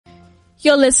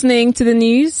You're listening to the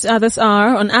news at this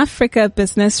hour on Africa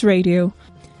Business Radio.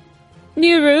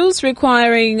 New rules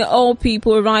requiring all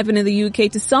people arriving in the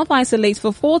UK to self-isolate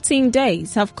for 14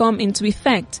 days have come into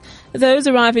effect. Those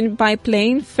arriving by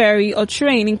plane, ferry or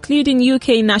train, including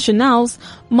UK nationals,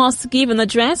 must give an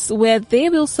address where they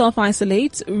will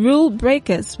self-isolate. Rule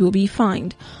breakers will be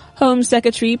fined. Home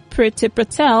Secretary Priti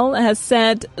Patel has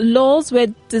said laws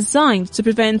were designed to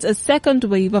prevent a second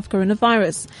wave of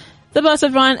coronavirus. The boss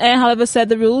of Ryanair, however, said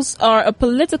the rules are a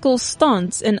political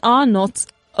stunt and are not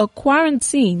a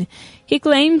quarantine. He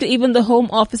claimed even the Home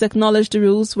Office acknowledged the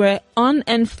rules were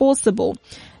unenforceable.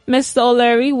 Mr.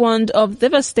 O'Leary warned of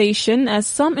devastation, as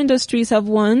some industries have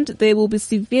warned they will be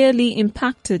severely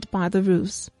impacted by the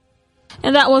rules.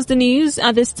 And that was the news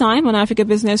at this time on Africa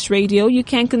Business Radio. You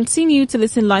can continue to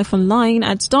listen live online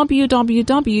at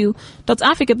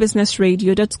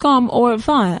www.africabusinessradio.com or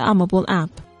via our mobile app.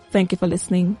 Thank you for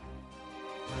listening.